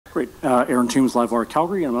Great. Aaron Toombs, Live Wire,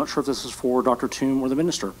 Calgary. I'm not sure if this is for Dr. Toom or the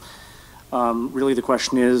Minister. Really, the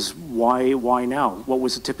question is, why now? What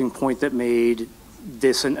was the tipping point that made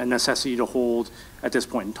this a necessity to hold at this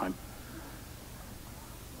point in time?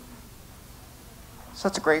 So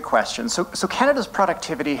that's a great question. So Canada's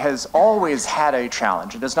productivity has always had a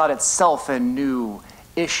challenge. It is not itself a new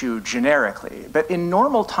issue generically, but in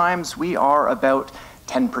normal times we are about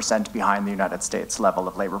 10% behind the United States level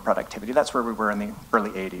of labor productivity. That's where we were in the early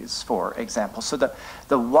 80s, for example. So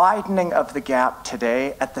the widening of the gap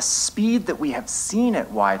today, at the speed that we have seen it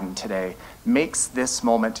widen today, makes this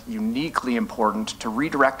moment uniquely important to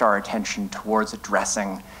redirect our attention towards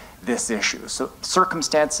addressing this issue. So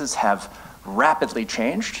circumstances have rapidly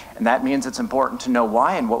changed, and that means it's important to know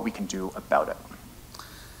why and what we can do about it.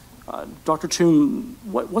 Dr. Toom,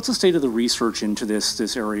 what's the state of the research into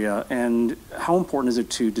this area, and how important is it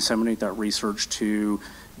to disseminate that research to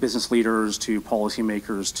business leaders, to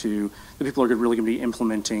policymakers, to the people who are really going to be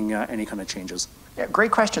implementing any kind of changes? Yeah,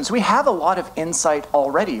 great questions. We have a lot of insight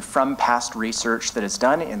already from past research that is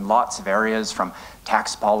done in lots of areas, from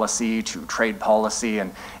tax policy to trade policy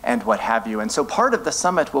and what have you. And so part of the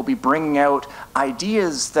summit will be bringing out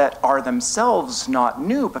ideas that are themselves not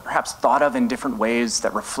new, but perhaps thought of in different ways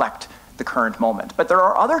that reflect the current moment. But there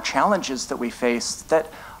are other challenges that we face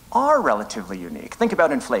that are relatively unique. Think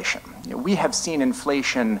about inflation. We have seen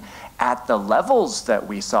inflation at the levels that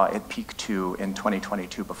we saw it peak to in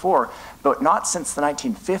 2022 before, but not since the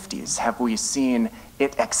 1950s have we seen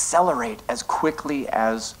it accelerate as quickly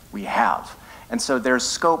as we have. And so there's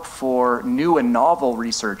scope for new and novel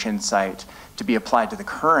research insight to be applied to the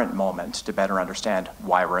current moment to better understand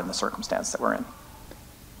why we're in the circumstance that we're in.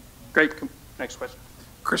 Great. Next question.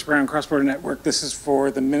 Chris Brown, Cross Border Network. This is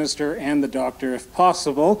for the Minister and the Doctor, if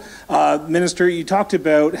possible. Minister, you talked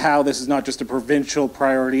about how this is not just a provincial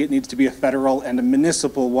priority, it needs to be a federal and a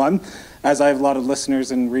municipal one. As I have a lot of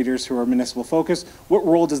listeners and readers who are municipal focused, what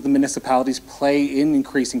role does the municipalities play in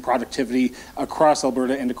increasing productivity across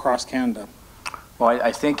Alberta and across Canada? Well,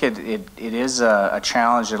 I think it is a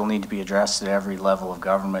challenge that will need to be addressed at every level of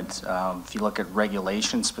government. If you look at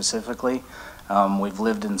regulation specifically, we've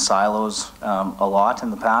lived in silos a lot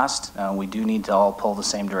in the past. We do need to all pull the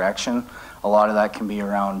same direction. A lot of that can be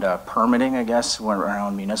around permitting, I guess,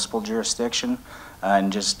 around municipal jurisdiction,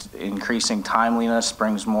 and just increasing timeliness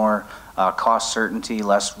brings more cost certainty,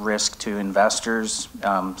 less risk to investors,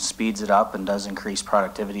 speeds it up and does increase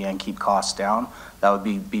productivity and keep costs down. That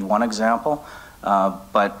would be one example.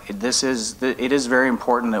 But it is very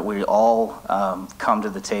important that we all come to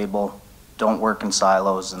the table, don't work in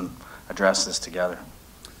silos, and address this together.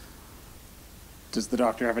 Does the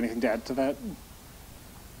Doctor have anything to add to that?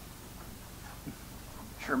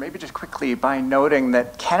 Sure, maybe just quickly by noting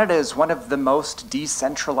that Canada is one of the most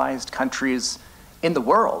decentralized countries in the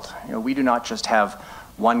world. We do not just have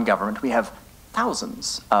one government, we have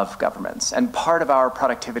thousands of governments. And part of our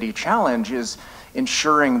productivity challenge is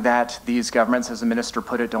ensuring that these governments, as the minister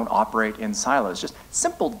put it, don't operate in silos. Just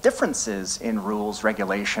simple differences in rules,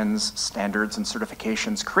 regulations, standards, and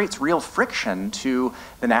certifications creates real friction to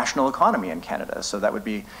the national economy in Canada. So that would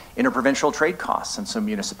be interprovincial trade costs. And so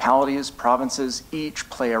municipalities, provinces, each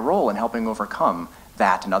play a role in helping overcome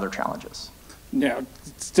that and other challenges. Now,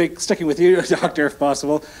 sticking with you, Doctor, if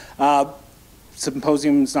possible,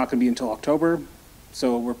 symposium is not going to be until October.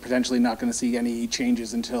 So we're potentially not going to see any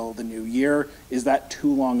changes until the new year. Is that too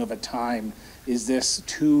long of a time? Is this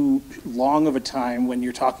too long of a time when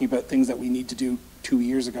you're talking about things that we need to do 2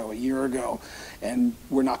 years ago, a year ago, and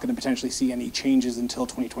we're not going to potentially see any changes until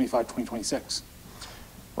 2025, 2026?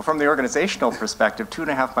 Well, from the organizational perspective,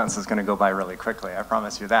 2.5 months is going to go by really quickly, I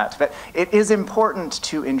promise you that. But it is important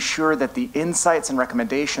to ensure that the insights and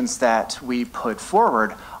recommendations that we put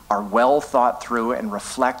forward are well thought through and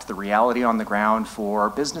reflect the reality on the ground for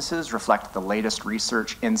businesses, reflect the latest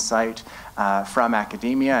research insight from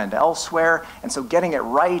academia and elsewhere. And so getting it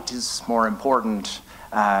right is more important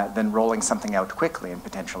than rolling something out quickly and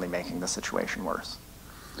potentially making the situation worse.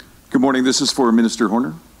 Good morning. This is for Minister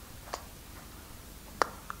Horner.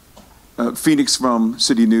 Phoenix from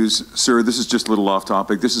City News. Sir, this is just a little off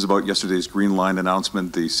topic. This is about yesterday's Green Line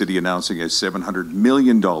announcement, the city announcing a $700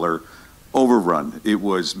 million overrun. It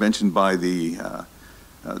was mentioned by the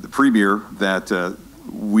Premier that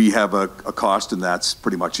we have a cost and that's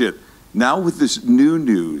pretty much it. Now with this new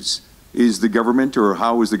news, is the government, or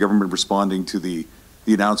how is the government responding to the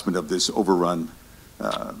announcement of this overrun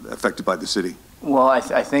affected by the city? Well,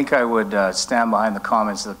 I think I would stand behind the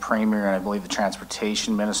comments of the Premier and I believe the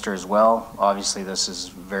Transportation Minister as well. Obviously this is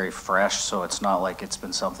very fresh, so it's not like it's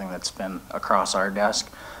been something that's been across our desk.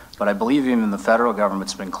 But I believe even the federal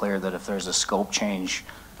government's been clear that if there's a scope change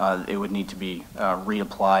it would need to be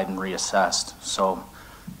reapplied and reassessed. So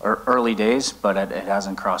early days, but it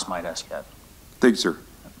hasn't crossed my desk yet. Thanks, sir.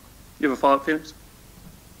 You have a follow-up, Phoenix?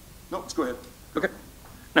 No, let's go ahead. Okay.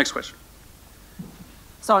 Next question.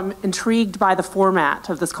 So I'm intrigued by the format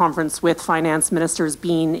of this conference with finance ministers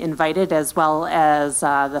being invited as well as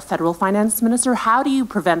the federal finance minister. How do you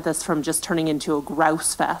prevent this from just turning into a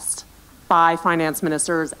grouse fest by finance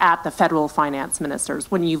ministers at the federal finance ministers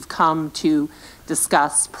when you've come to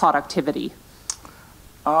discuss productivity?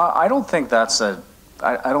 I don't think that's going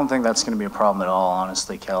to be a problem at all,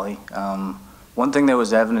 honestly, Kelly. One thing that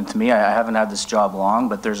was evident to me, I haven't had this job long,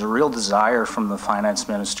 but there's a real desire from the finance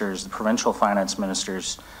ministers, the provincial finance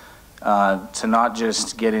ministers, to not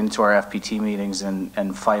just get into our FPT meetings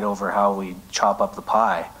and fight over how we chop up the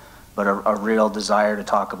pie, but a real desire to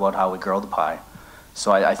talk about how we grow the pie.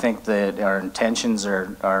 So I think that our intentions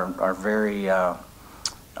are very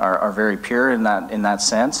pure in that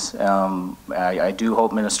sense. I do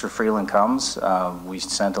hope Minister Freeland comes. We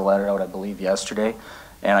sent a letter out, I believe, yesterday.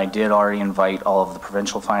 And I did already invite all of the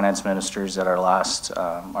provincial finance ministers at our last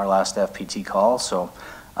FPT call. So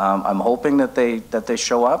I'm hoping that they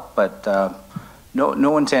show up, but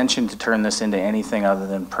no intention to turn this into anything other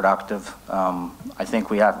than productive. I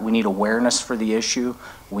think we need awareness for the issue.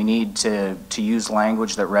 We need to use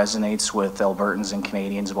language that resonates with Albertans and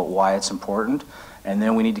Canadians about why it's important, and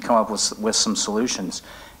then we need to come up with some solutions.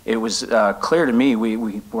 It was clear to me,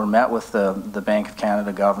 we were met with the Bank of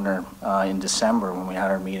Canada governor in December when we had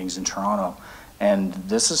our meetings in Toronto. And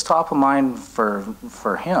this is top of mind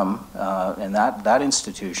for him and that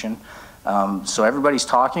institution. So everybody's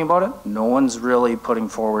talking about it. No one's really putting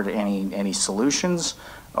forward any solutions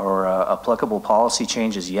or applicable policy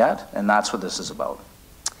changes yet, and that's what this is about.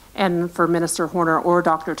 And for Minister Horner or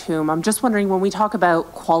Dr. Toom, I'm just wondering, when we talk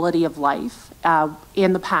about quality of life,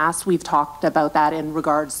 in the past we've talked about that in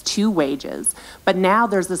regards to wages, but now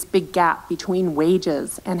there's this big gap between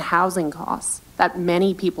wages and housing costs that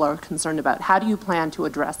many people are concerned about. How do you plan to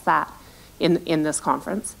address that in this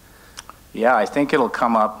conference? Yeah, I think it'll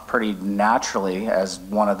come up pretty naturally as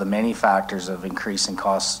one of the many factors of increasing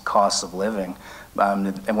costs of living.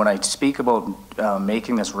 And when I speak about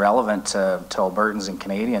making this relevant to Albertans and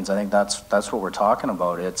Canadians, I think that's what we're talking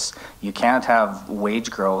about. You can't have wage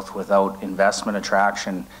growth without investment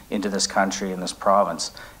attraction into this country and this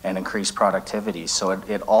province and increased productivity. So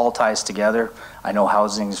it all ties together. I know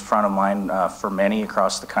housing is front of mind for many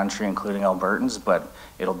across the country, including Albertans, but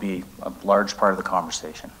it'll be a large part of the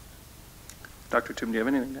conversation. Dr. Toom, do you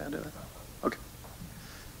have anything to add to that? Okay.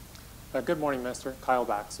 Good morning, Minister. Kyle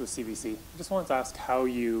Bax with CBC. I just wanted to ask how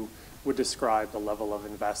you would describe the level of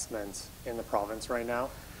investment in the province right now,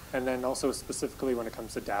 and then also specifically when it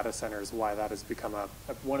comes to data centers, why that has become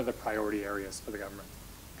one of the priority areas for the government.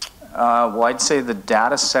 Well, I'd say the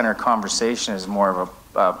data center conversation is more of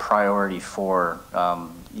a priority for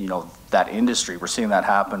that industry. We're seeing that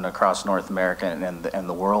happen across North America and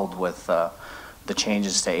the world with the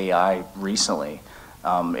changes to AI recently.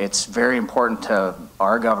 It's very important to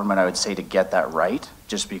our government, I would say, to get that right,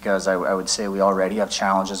 just because I would say we already have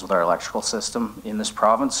challenges with our electrical system in this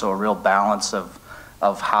province, so a real balance of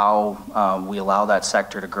how we allow that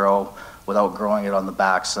sector to grow without growing it on the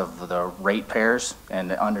backs of the ratepayers,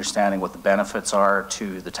 and understanding what the benefits are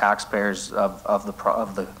to the taxpayers of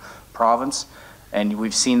the province. And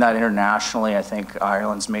we've seen that internationally. I think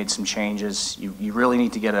Ireland's made some changes. You really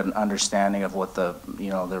need to get an understanding of what the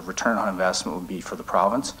return on investment would be for the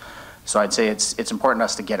province. So I'd say it's important to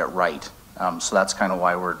us to get it right. So that's kind of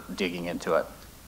why we're digging into it.